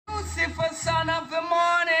son of the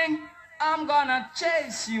morning, I'm gonna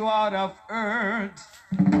chase you out of earth.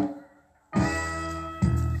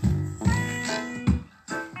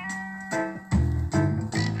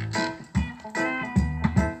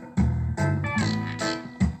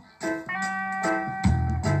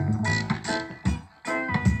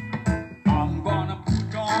 I'm gonna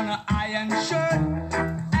put on an iron shirt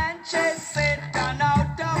and chase Satan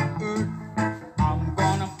out of earth. I'm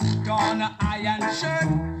gonna put on an iron shirt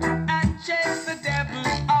and chase the devil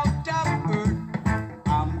out of earth.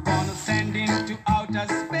 I'm gonna send him to outer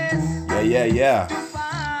space. Yeah. To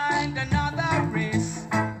find another race.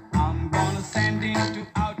 I'm gonna send him to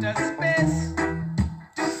outer space.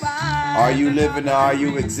 To find Are you living or are you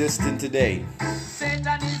another race. existing today?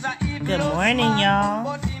 Satan is a evil Good morning, y'all.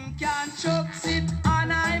 but him can't choke sit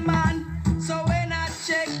on I man. So when I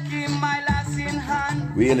check him, my lass in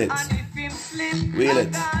hand. Wheel it. And if him slip, Wheel I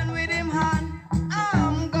it. gone with him hand.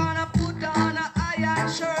 I'm gonna put on a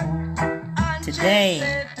iron shirt and Today,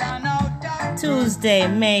 chase Satan out of Tuesday,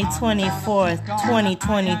 May 24th,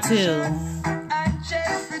 2022. and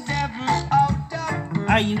chase the devil out of earth.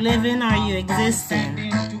 Are you living? Are you existing?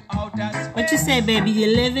 Into outer space. What you say, baby? You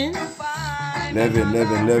living? Find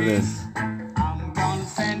Living. I'm gonna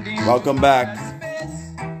send him Welcome to back. outer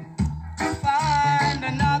space to find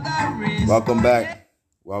another race. Welcome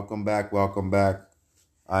back.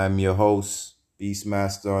 I am your host,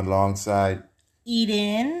 Beastmaster, alongside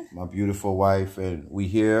Eden. my beautiful wife, and we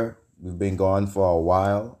here. We've been gone for a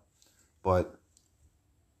while, but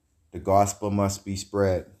the gospel must be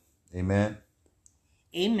spread. Amen.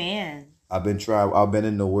 Amen. I've been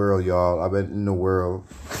in the world, y'all. I've been in the world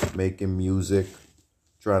making music,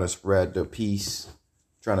 trying to spread the peace,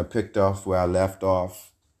 trying to pick off where I left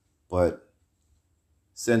off. But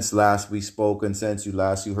since last we spoke and since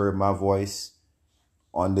you heard my voice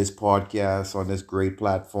on this podcast, on this great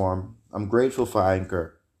platform, I'm grateful for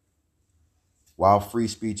Anchor. While free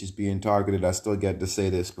speech is being targeted, I still get to say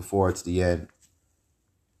this before it's the end.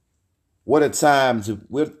 What a time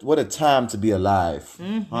to be alive.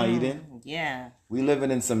 Huh, Eden? Yeah. We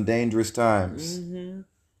living in some dangerous times.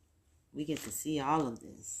 We get to see all of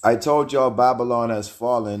this. I told y'all Babylon has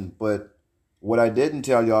fallen, but what I didn't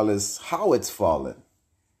tell y'all is how it's fallen.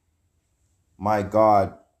 My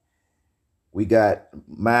God, we got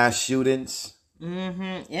mass shootings.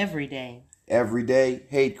 Every day. Every day,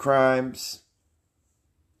 hate crimes,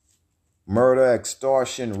 murder,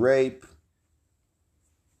 extortion, rape,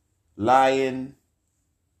 lying,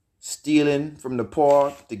 stealing from the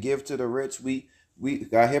poor to give to the rich. We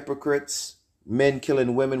got hypocrites, men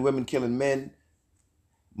killing women, women killing men,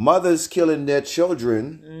 mothers killing their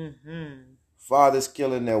children, fathers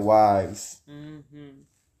killing their wives.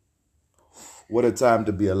 What a time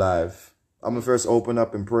to be alive. I'm going to first open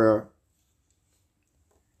up in prayer.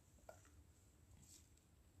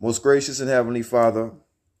 Most gracious and heavenly Father,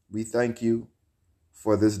 we thank you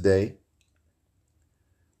for this day.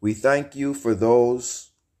 We thank you for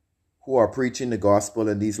those who are preaching the gospel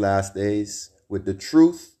in these last days with the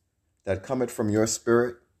truth that cometh from your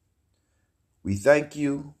spirit. We thank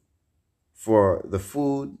you for the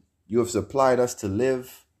food you have supplied us to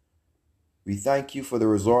live. We thank you for the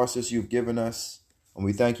resources you've given us, and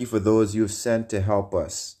we thank you for those you have sent to help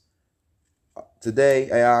us. Today,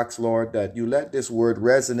 I ask, Lord, that you let this word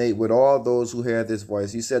resonate with all those who hear this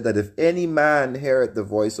voice. You said that if any man heareth the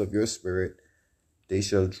voice of your spirit, they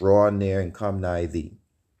shall draw near and come nigh thee.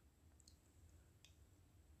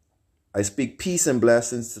 I speak peace and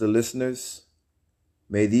blessings to the listeners.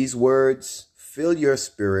 May these words fill your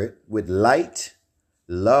spirit with light,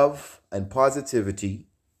 love, and positivity.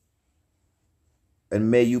 And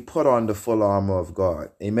may you put on the full armor of God.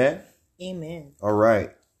 Amen? Amen. All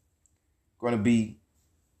right. Going to be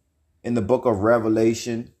in the book of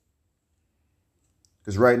Revelation.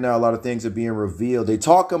 Because right now, a lot of things are being revealed. They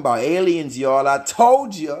talking about aliens, y'all. I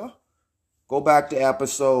told you. Go back to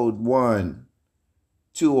episode 1,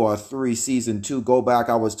 2, or 3, season 2. Go back.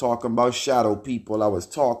 I was talking about shadow people. I was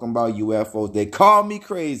talking about UFOs. They call me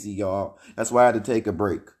crazy, y'all. That's why I had to take a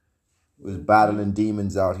break. It was battling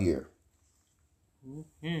demons out here.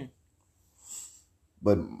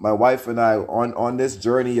 But my wife and I, on this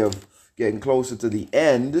journey of getting closer to the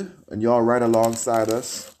end, and y'all right alongside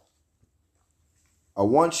us, I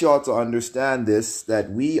want y'all to understand this,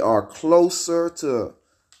 that we are closer to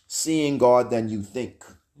seeing God than you think.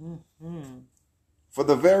 For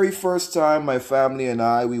the very first time, my family and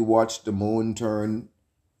I, we watched the moon turn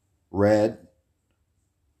red.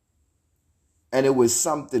 And it was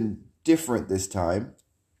something different this time.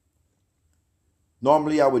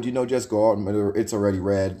 Normally, I would, just go out and it's already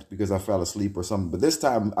red because I fell asleep or something. But this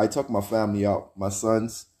time, I took my family out, my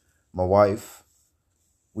sons, my wife,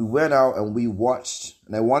 we went out and we watched,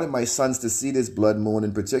 and I wanted my sons to see this blood moon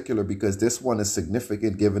in particular because this one is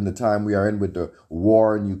significant given the time we are in with the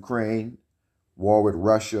war in Ukraine, war with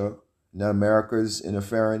Russia, and America's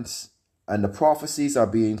interference, and the prophecies are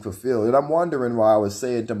being fulfilled. And I'm wondering why I was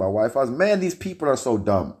saying to my wife, I was, man, these people are so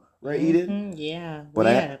dumb. Right, Eden? Yeah. But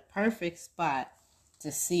we had a perfect spot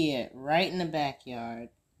to see it right in the backyard.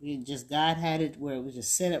 God had it where it was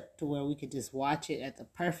just set up to where we could just watch it at the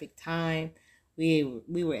perfect time. We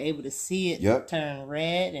were able to see it turn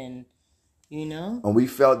red, and and we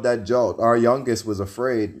felt that jolt. Our youngest was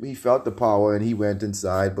afraid. He felt the power and he went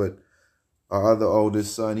inside, but our other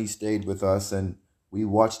oldest son, he stayed with us, and we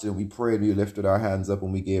watched it. We prayed. We lifted our hands up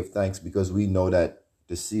and we gave thanks because we know that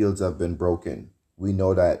the seals have been broken. We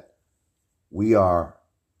know that we are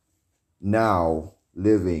now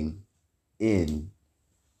living in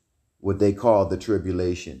what they call the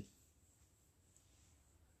tribulation.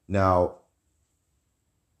 Now,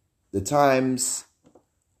 the times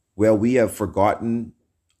where we have forgotten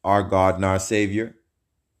our God and our Savior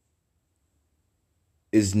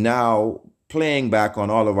is now playing back on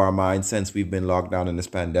all of our minds since we've been locked down in this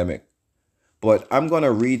pandemic. But I'm going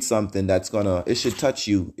to read something it should touch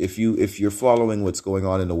you. If you're following what's going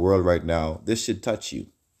on in the world right now, this should touch you.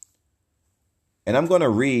 And I'm going to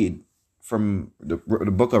read from the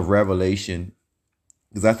book of Revelation,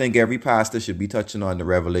 because I think every pastor should be touching on the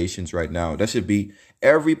Revelations right now.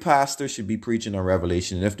 Every pastor should be preaching on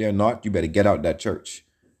Revelation. And if they're not, you better get out that church.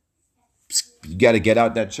 You got to get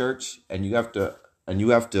out that church, and you have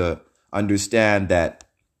to understand that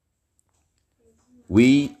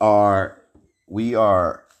we are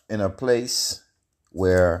in a place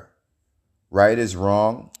where right is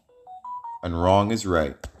wrong and wrong is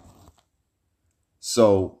right.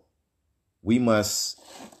 So we must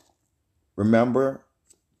remember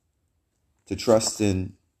to trust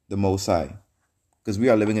in the Most High, because we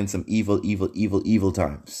are living in some evil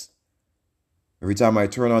times. Every time I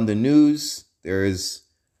turn on the news, there is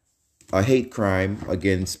a hate crime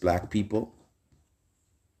against black people.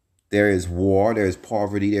 There is war, there is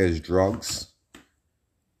poverty, there is drugs.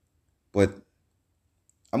 But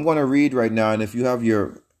I'm going to read right now, and if you have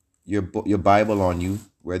your Bible on you,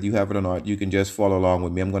 whether you have it or not, you can just follow along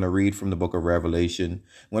with me. I'm going to read from the book of Revelation.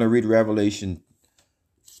 I'm going to read Revelation.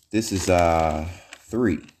 This is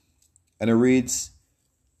 3. And it reads,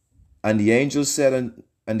 And the angel said,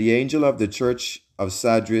 and the angel of the church of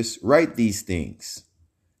Sardis, write these things.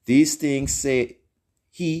 These things say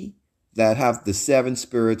he that hath the 7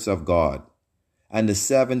 spirits of God and the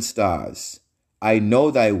 7 stars. I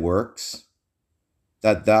know thy works,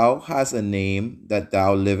 that thou hast a name, that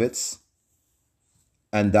thou livest,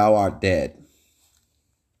 and thou art dead.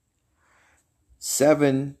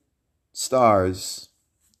 7 stars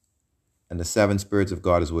and the 7 spirits of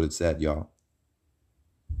God is what it said, y'all.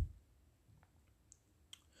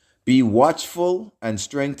 Be watchful and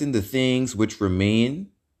strengthen the things which remain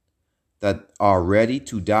that are ready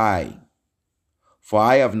to die. For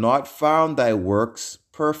I have not found thy works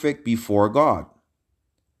perfect before God.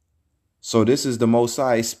 So this is the Most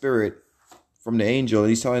High Spirit from the angel.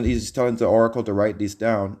 He's telling the oracle to write this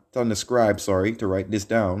down, telling the scribe, to write this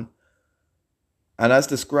down. And as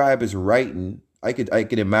the scribe is writing, I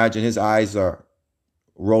could imagine his eyes are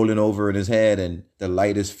rolling over in his head, and the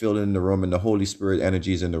light is filling the room, and the Holy Spirit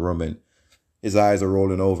energy is in the room, and his eyes are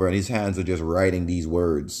rolling over, and his hands are just writing these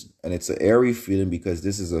words. And it's an airy feeling because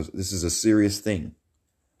this is a serious thing.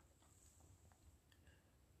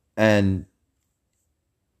 And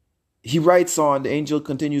he writes on, the angel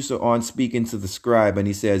continues on speaking to the scribe, and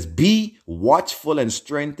he says, Be watchful and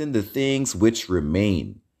strengthen the things which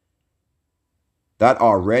remain, that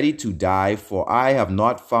are ready to die, for I have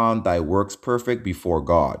not found thy works perfect before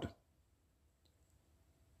God.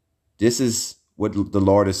 This is what the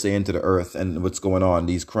Lord is saying to the earth and what's going on,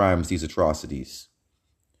 these crimes, these atrocities.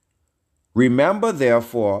 Remember,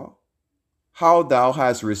 therefore, how thou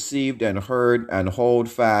hast received and heard, and hold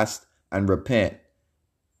fast and repent.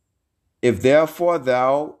 If therefore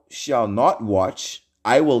thou shalt not watch,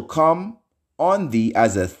 I will come on thee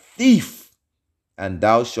as a thief, and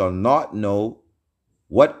thou shalt not know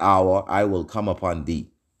what hour I will come upon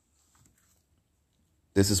thee.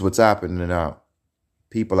 This is what's happening now.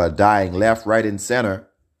 People are dying left, right, and center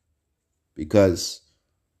because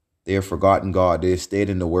they have forgotten God. They have stayed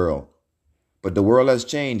in the world. But the world has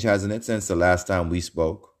changed, hasn't it, since the last time we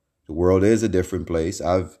spoke? The world is a different place.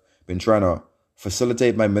 I've been trying to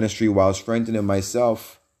facilitate my ministry while strengthening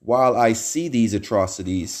myself while I see these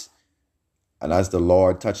atrocities. And as the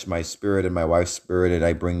Lord touched my spirit and my wife's spirit, and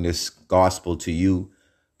I bring this gospel to you,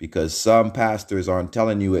 because some pastors aren't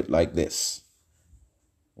telling you it like this.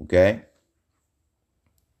 Okay.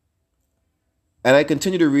 And I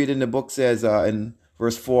continue to read, and the book says in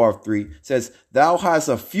verse 4 of 3, says, thou hast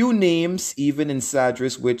a few names, even in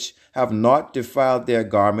Sadris, which have not defiled their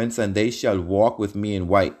garments, and they shall walk with me in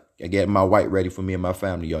white. I get my white ready for me and my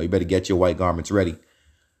family, y'all. You better get your white garments ready.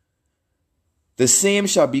 The same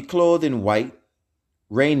shall be clothed in white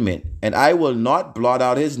raiment, and I will not blot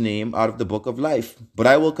out his name out of the book of life, but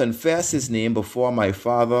I will confess his name before my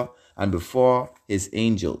Father and before his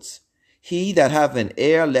angels. He that hath an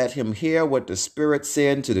ear, let him hear what the Spirit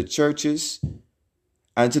saith to the churches.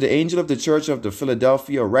 And to the angel of the church of the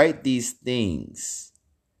Philadelphia, write these things.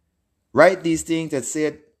 Write these things that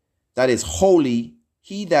said that is holy,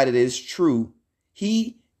 he that it is true.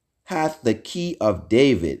 He hath the key of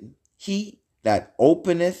David. He that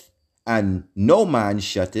openeth and no man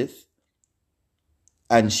shutteth,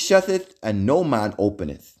 and shutteth and no man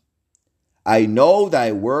openeth. I know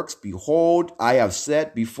thy works. Behold, I have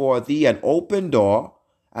set before thee an open door,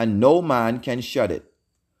 and no man can shut it.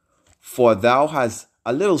 For thou hast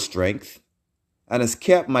a little strength, and hast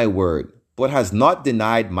kept my word, but hast not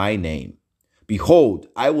denied my name. Behold,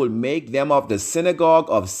 I will make them of the synagogue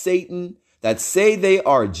of Satan, that say they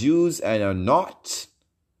are Jews and are not,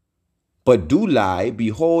 but do lie.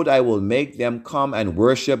 Behold, I will make them come and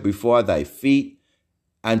worship before thy feet,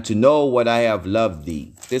 and to know what I have loved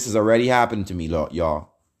thee. This has already happened to me,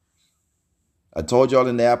 y'all. I told y'all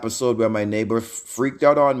in the episode where my neighbor freaked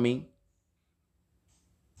out on me.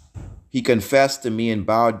 He confessed to me and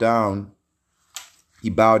bowed down.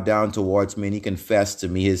 He bowed down towards me, and he confessed to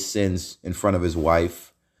me his sins in front of his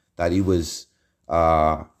wife, that he was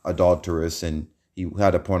adulterous and he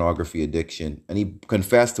had a pornography addiction. And he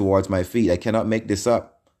confessed towards my feet. I cannot make this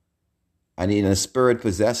up. And in a spirit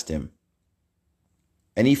possessed him.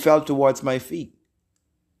 And he fell towards my feet,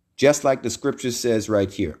 just like the scripture says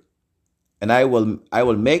right here. And I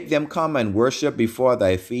will make them come and worship before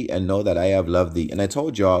thy feet, and know that I have loved thee. And I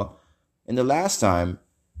told y'all in the last time,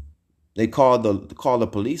 they called the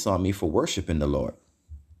police on me for worshiping the Lord.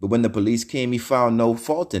 But when the police came, he found no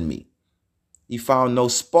fault in me. He found no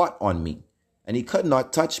spot on me. And he could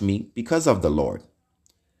not touch me because of the Lord.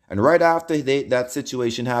 And right after that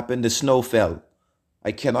situation happened, the snow fell.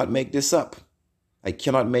 I cannot make this up. I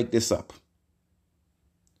cannot make this up.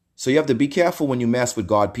 So you have to be careful when you mess with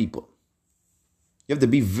God people. You have to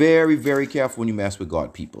be very, very careful when you mess with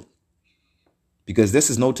God people. Because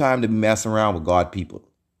this is no time to be messing around with God people.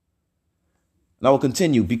 And I will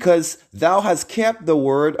continue. Because thou hast kept the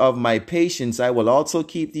word of my patience, I will also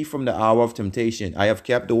keep thee from the hour of temptation. I have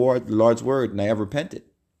kept the Lord's word, and I have repented.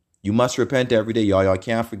 You must repent every day, y'all. Y'all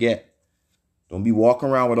can't forget. Don't be walking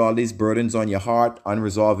around with all these burdens on your heart,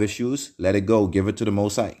 unresolved issues. Let it go. Give it to the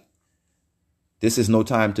Most High. This is no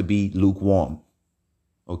time to be lukewarm.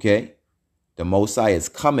 Okay? The Most High is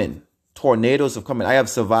coming. Tornadoes are coming. I have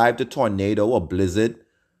survived a tornado, a blizzard.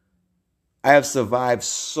 I have survived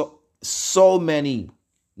so many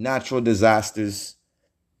natural disasters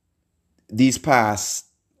these past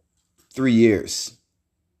 3 years.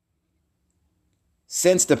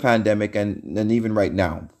 Since the pandemic and even right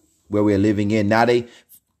now, where we're living in. Now it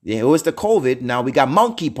was the COVID. Now we got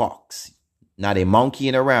monkeypox. Now they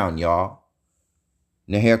monkeying around, y'all.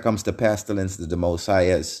 Now here comes the pestilence that the Most High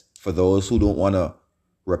is for those who don't want to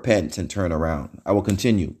repent and turn around. I will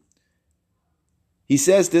continue. He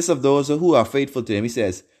says this of those who are faithful to him. He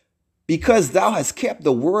says, because thou hast kept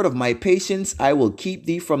the word of my patience, I will keep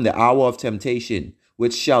thee from the hour of temptation,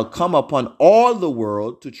 which shall come upon all the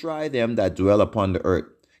world to try them that dwell upon the earth.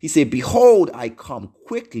 He said, behold, I come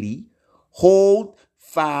quickly. Hold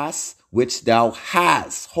fast which thou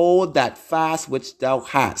hast. Hold that fast which thou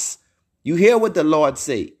hast. You hear what the Lord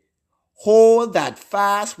say. Hold that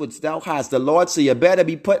fast which thou hast. The Lord say, you better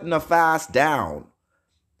be putting a fast down.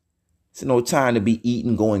 It's no time to be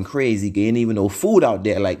eating, going crazy. There ain't even no food out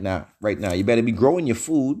there like now. Right now, you better be growing your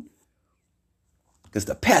food, because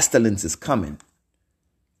the pestilence is coming.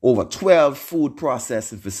 Over 12 food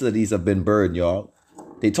processing facilities have been burned, y'all.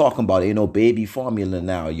 They talking about ain't no baby formula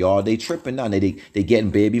now, y'all. They tripping now. They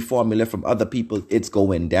getting baby formula from other people. It's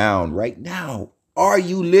going down right now. Are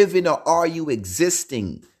you living or are you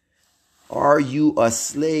existing? Are you a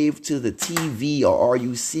slave to the TV, or are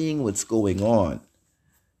you seeing what's going on?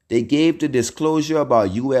 They gave the disclosure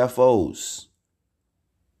about UFOs.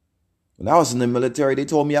 When I was in the military, they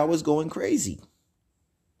told me I was going crazy.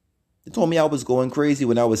 They told me I was going crazy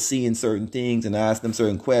when I was seeing certain things and I asked them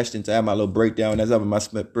certain questions. I had my little breakdown as having my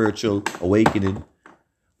spiritual awakening.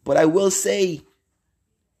 But I will say,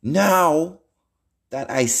 now that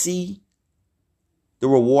I see the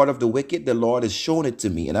reward of the wicked, the Lord has shown it to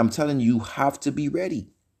me. And I'm telling you, you have to be ready.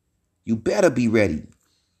 You better be ready.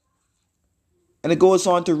 And it goes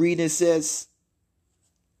on to read and it says,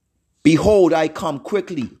 behold, I come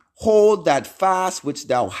quickly. Hold that fast which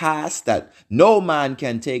thou hast, that no man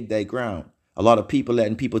can take thy crown. A lot of people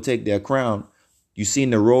letting people take their crown. You've seen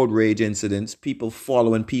the road rage incidents, people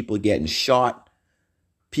following people getting shot.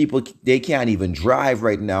 People, they can't even drive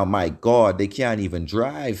right now. My God, they can't even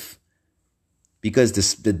drive because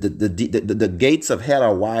the gates of hell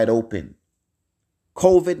are wide open.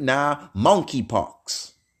 COVID now,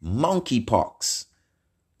 monkeypox. Monkeypox.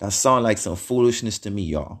 That sounds like some foolishness to me,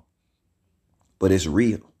 y'all. But it's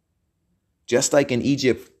real. Just like in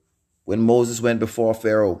Egypt, when Moses went before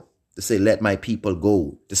Pharaoh to say, let my people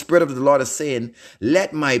go. The Spirit of the Lord is saying,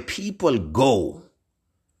 let my people go.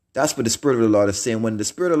 That's what the Spirit of the Lord is saying. When the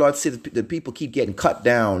Spirit of the Lord says the people keep getting cut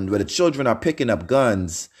down, where the children are picking up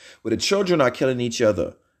guns, where the children are killing each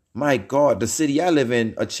other. My God, the city I live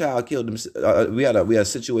in, a child killed him. We had a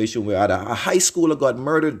situation where a high schooler got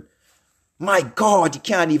murdered. My God, you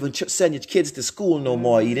can't even send your kids to school no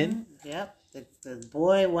more, Eden. Yep.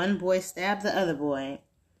 One boy stabbed the other boy.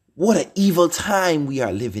 What an evil time we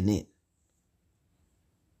are living in.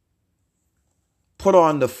 Put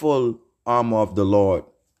on the full armor of the Lord.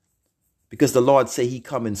 Because the Lord say he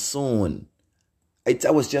coming soon.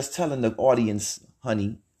 I was just telling the audience,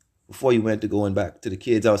 honey, before you went to going back to the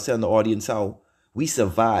kids, I was telling the audience how we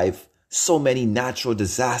survive so many natural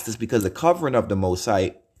disasters because of the covering of the Most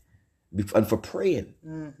High and for praying.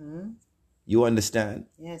 Mm-hmm. You understand?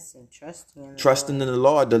 Yes, and trusting in the Trusting Lord. in the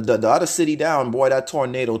Lord. The other city down, boy, that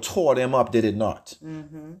tornado tore them up, did it not?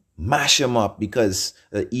 Mm-hmm. Mash them up because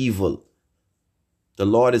of evil. The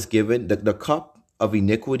Lord is given, the cup of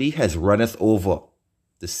iniquity has runneth over.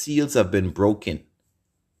 The seals have been broken.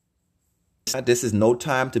 This is no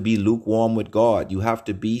time to be lukewarm with God. You have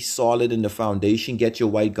to be solid in the foundation. Get your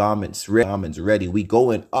white garments ready. We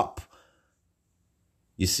going up.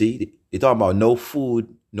 You see, they talking about no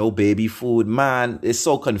food, no baby food. Man, it's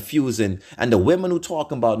so confusing. And the women who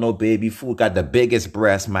talking about no baby food got the biggest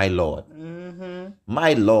breasts, my Lord. Mm-hmm.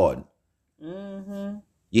 My Lord. Mm-hmm.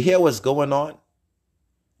 You hear what's going on?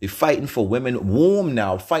 They're fighting for women womb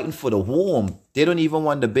now, fighting for the womb. They don't even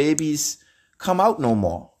want the babies come out no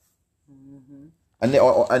more. Mm-hmm.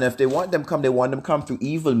 And if they want them come, they want them come through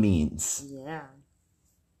evil means. Yeah.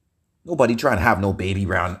 Nobody trying to have no baby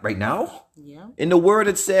right now. Yeah. In the word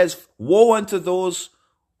it says, woe unto those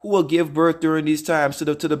who will give birth during these times, to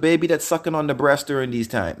the baby that's sucking on the breast during these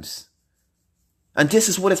times. And this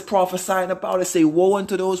is what it's prophesying about. It say, woe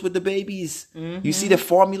unto those with the babies. Mm-hmm. You see the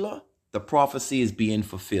formula? The prophecy is being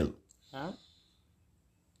fulfilled. Huh?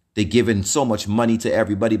 They're giving so much money to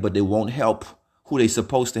everybody, but they won't help who they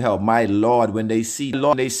supposed to help. My Lord, when they see who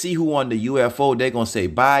on the UFO, they're going to say,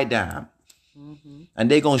 bye, damn. Mm-hmm.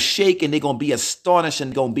 And they're going to shake and they're going to be astonished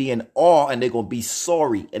and they're going to be in awe and they're going to be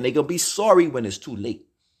sorry. And they're going to be sorry when it's too late.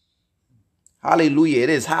 Hallelujah. It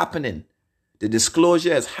is happening. The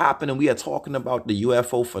disclosure is happening. We are talking about the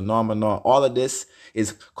UFO phenomenon. All of this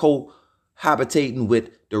is cohabitating with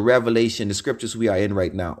the revelation, the scriptures we are in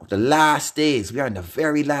right now. The last days. We are in the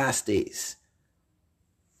very last days.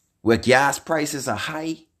 Where gas prices are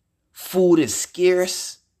high. Food is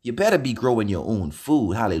scarce. You better be growing your own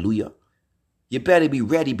food. Hallelujah. You better be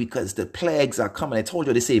ready because the plagues are coming. I told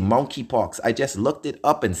you they say monkeypox. I just looked it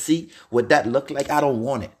up and see what that looked like. I don't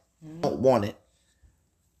want it. I don't want it.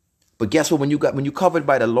 But guess what? When you covered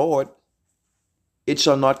by the Lord, it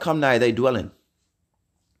shall not come nigh thy dwelling.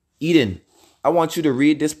 Eden, I want you to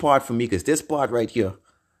read this part for me because this part right here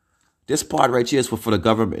is for the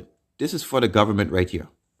government. This is for the government right here.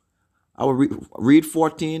 I will read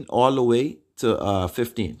 14 all the way to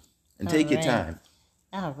 15 and take your time.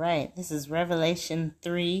 All right. This is Revelation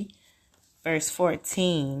 3, verse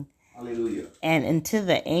 14. Hallelujah. And unto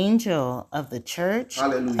the angel of the church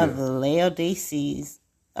of the Laodiceans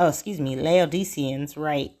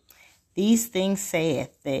write, these things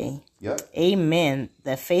saith they. Yep. Amen.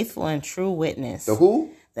 The faithful and true witness. The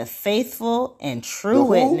who? The faithful and true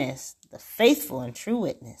witness. The faithful and true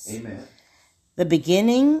witness. Amen. The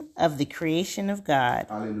beginning of the creation of God.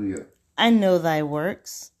 Hallelujah. I know thy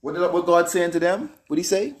works. What God saying to them? What did he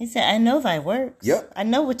say? He said, I know thy works. Yep. I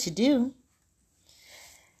know what you do.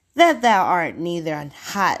 That thou art neither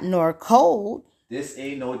hot nor cold. This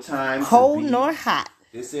ain't no time cold nor hot.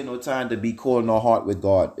 This ain't no time to be cold nor hot with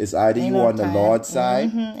God. It's either you on the Lord's side.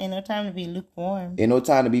 Mm-hmm. Ain't no time to be lukewarm. Ain't no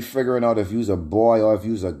time to be figuring out if you's a boy or if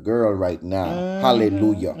you's a girl right now. Mm-hmm.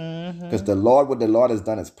 Hallelujah. Because what the Lord has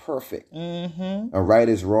done is perfect. Mm-hmm. And right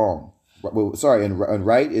is wrong. And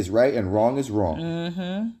right is right and wrong is wrong.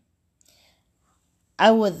 Mm-hmm.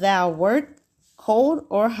 I would thou wert cold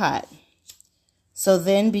or hot. So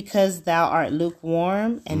then, because thou art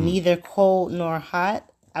lukewarm and neither cold nor hot,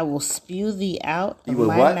 I will spew thee out of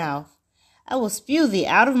my what? mouth. I will spew thee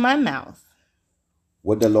out of my mouth.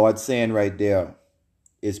 What the Lord's saying right there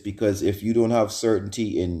is because if you don't have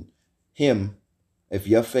certainty in him, if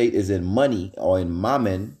your fate is in money or in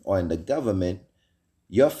mammon or in the government,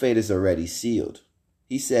 your fate is already sealed.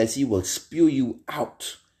 He says he will spew you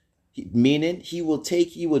out, meaning he will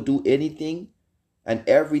do anything and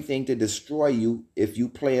everything to destroy you if you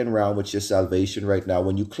playing around with your salvation right now,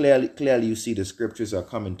 when you clearly you see the scriptures are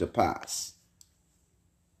coming to pass.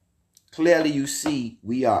 Clearly you see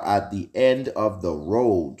we are at the end of the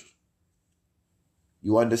road.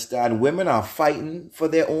 You understand? Women are fighting for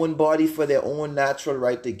their own body, for their own natural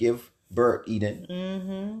right to give birth, Eden.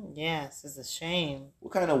 Mm-hmm. Yes, it's a shame.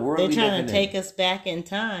 What kind of world They're we trying living to take in? us back in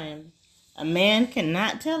time. A man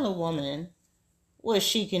cannot tell a woman what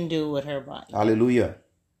she can do with her body. Hallelujah.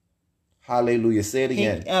 Hallelujah. Say it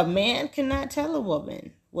again. A man cannot tell a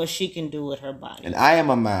woman what she can do with her body. And I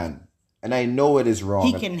am a man, and I know it is wrong.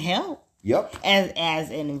 He can help. Yep.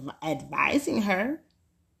 As in advising her,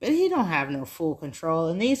 but he don't have no full control.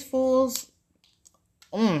 And these fools,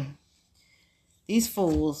 these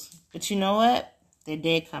fools. But you know what? Their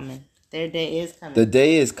day coming. Their day is coming. The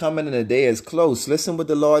day is coming and the day is close. Listen what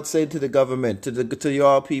the Lord said to the government, to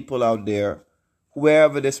your people out there,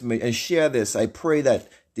 wherever this may, and share this. I pray that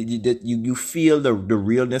you feel the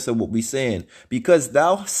realness of what we're saying. Because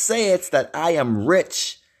thou sayest that I am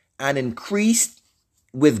rich and increased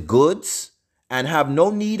with goods and have no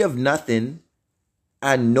need of nothing,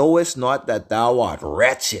 and knowest not that thou art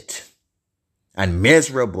wretched and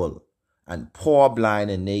miserable and poor,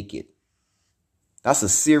 blind, and naked. That's a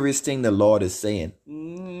serious thing the Lord is saying.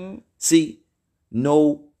 Mm-hmm. See,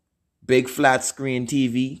 no big flat screen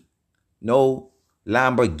TV, no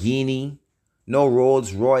Lamborghini, no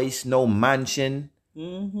Rolls Royce, no mansion,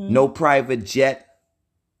 no private jet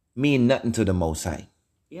mean nothing to the Most High.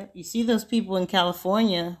 Yep, you see those people in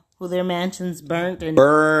California who their mansions burned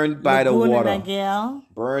by the water.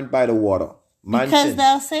 Burned by the water. Mansions. Because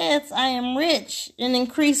thou sayest, I am rich and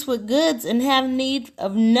increase with goods and have need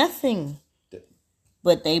of nothing.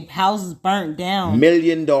 But they houses burnt down. $1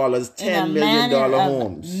 million, $10 million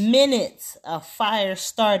homes. Minutes a fire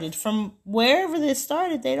started from wherever they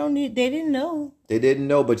started. They didn't know. They didn't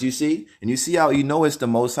know, but you see how you know it's the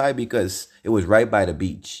Most High, because it was right by the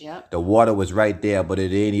beach. Yep. The water was right there, but it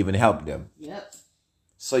didn't even help them. Yep.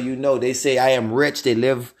 So they say I am rich. They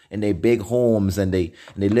live in their big homes and they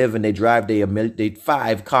live and they drive their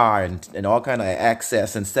 5 car and all kind of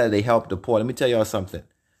access. Instead they help the poor. Let me tell y'all something.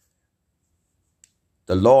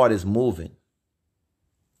 The Lord is moving.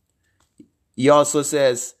 He also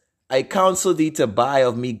says, I counsel thee to buy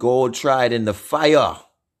of me gold tried in the fire,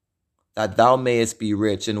 that thou mayest be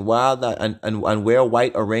rich, and and wear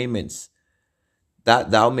white raiments,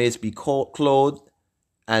 that thou mayest be clothed,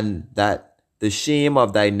 and that the shame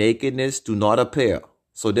of thy nakedness do not appear.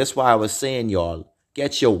 So that's why I was saying, y'all,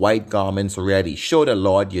 get your white garments ready. Show the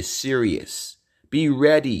Lord you're serious. Be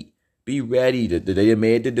ready. Be ready. They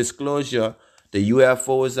made the disclosure. The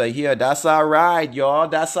UFOs are here. That's our ride, y'all.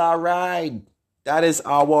 That's our ride. That is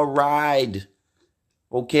our ride.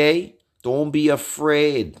 Okay? Don't be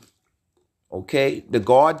afraid. Okay? The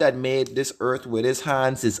God that made this earth with his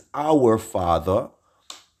hands is our Father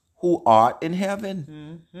who art in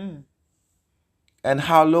heaven. Mm-hmm. And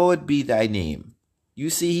hallowed be thy name. You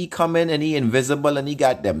see, he come in and he invisible and he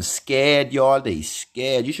got them scared, y'all. They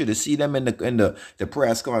scared. You should have seen them in the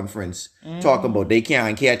press conference talking about they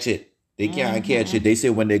can't catch it. They can't catch it. They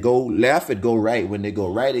say when they go left, it go right. When they go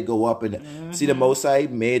right, it go up. And see, the Most High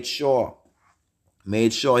made sure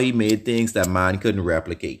he made things that man couldn't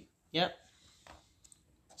replicate. Yep.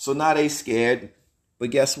 So now they scared.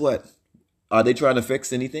 But guess what? Are they trying to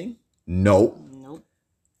fix anything? No. Nope.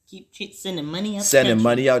 Keep sending money out.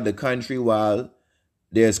 Money out the country while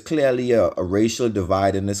there's clearly a racial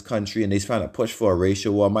divide in this country, and they're trying to push for a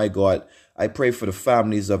racial war. My God, I pray for the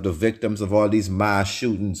families of the victims of all these mass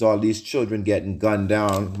shootings, all these children getting gunned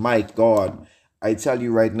down. My God, I tell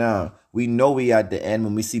you right now, we know we at the end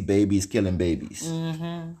when we see babies killing babies.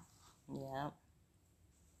 Mm-hmm. Yeah.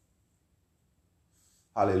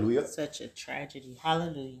 Hallelujah. Such a tragedy.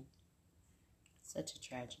 Hallelujah. Such a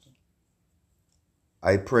tragedy.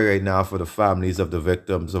 I pray right now for the families of the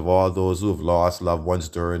victims, of all those who have lost loved ones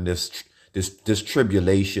during this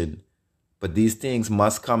tribulation. But these things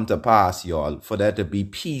must come to pass, y'all, for there to be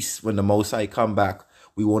peace when the Most High come back.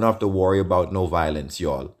 We won't have to worry about no violence,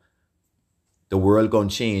 y'all. The world gonna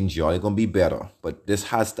change, y'all. It's gonna be better. But this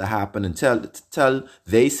has to happen until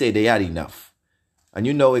they say they had enough. And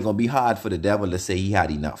you know it's gonna be hard for the devil to say he had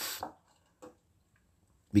enough.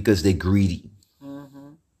 because they're greedy.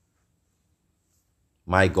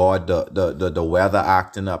 My God, the weather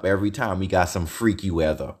acting up. Every time we got some freaky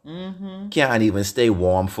weather. Can't even stay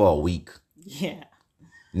warm for a week. Yeah.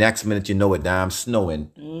 Next minute, you know it, damn snowing.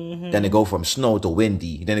 Then it go from snow to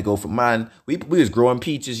windy. Then it go from, man, we was growing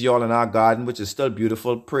peaches, y'all, in our garden, which is still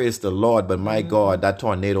beautiful. Praise the Lord. But my God, that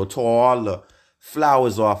tornado tore all the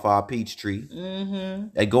flowers off our peach tree.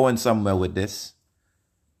 They're going somewhere with this.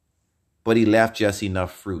 But he left just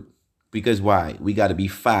enough fruit. Because why? We got to be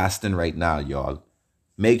fasting right now, y'all.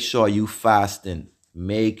 Make sure you fasting.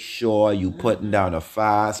 Make sure you putting down a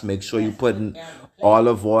fast. Make sure you putting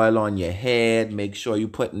olive oil on your head. Make sure you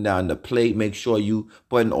putting down the plate. Make sure you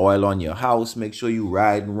putting oil on your house. Make sure you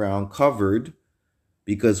riding around covered,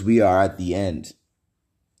 because we are at the end.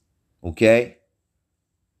 Okay?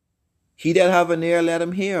 He that have an ear, let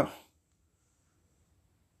him hear.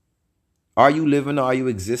 Are you living? Are you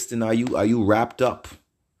existing? Are you wrapped up?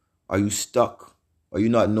 Are you stuck? Are you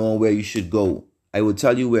not knowing where you should go? I will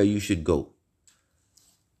tell you where you should go.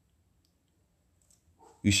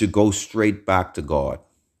 You should go straight back to God.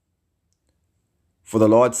 For the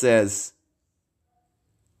Lord says,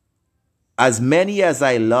 as many as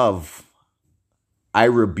I love, I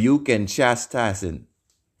rebuke and chastise.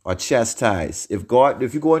 If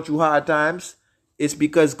you're going through hard times, it's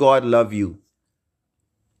because God love you.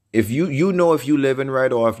 If you know if you living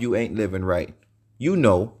right or if you ain't living right, you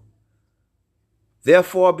know.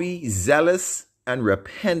 Therefore be zealous and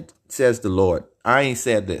repent, says the Lord. I ain't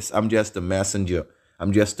said this. I'm just a messenger.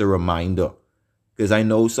 I'm just a reminder. Because I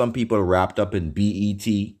know some people wrapped up in BET.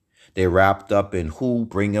 They wrapped up in who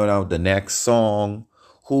bringing out the next song,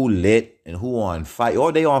 who lit and who on fire.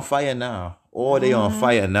 Oh, they on fire now. Oh, they on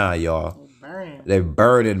fire now, y'all. They're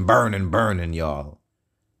burning, y'all.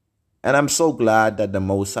 And I'm so glad that the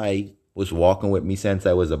Most High was walking with me since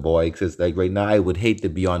I was a boy. Because like right now, I would hate to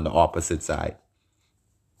be on the opposite side.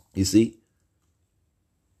 You see?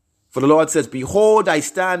 For the Lord says, behold, I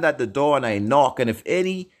stand at the door and I knock. And if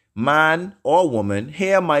any man or woman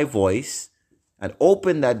hear my voice and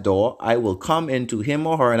open that door, I will come into him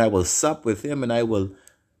or her and I will sup with him and I will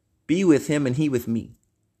be with him and he with me.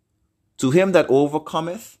 To him that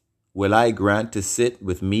overcometh will I grant to sit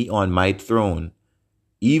with me on my throne,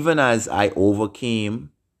 even as I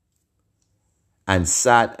overcame and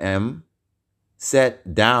sat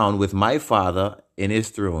down with my Father in his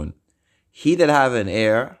throne. He that have an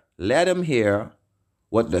ear, let him hear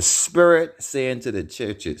what the Spirit saying to the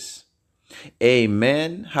churches.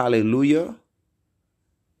 Amen. Hallelujah.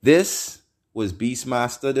 This was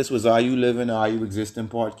Beastmaster. This was Are You Living, Are You Existing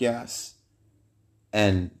podcast.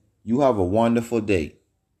 And you have a wonderful day.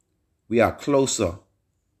 We are closer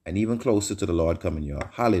and even closer to the Lord coming, y'all.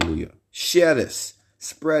 Hallelujah. Share this.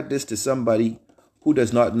 Spread this to somebody who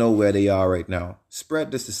does not know where they are right now.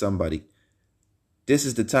 Spread this to somebody. This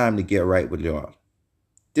is the time to get right with y'all.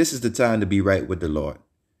 This is the time to be right with the Lord.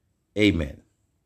 Amen.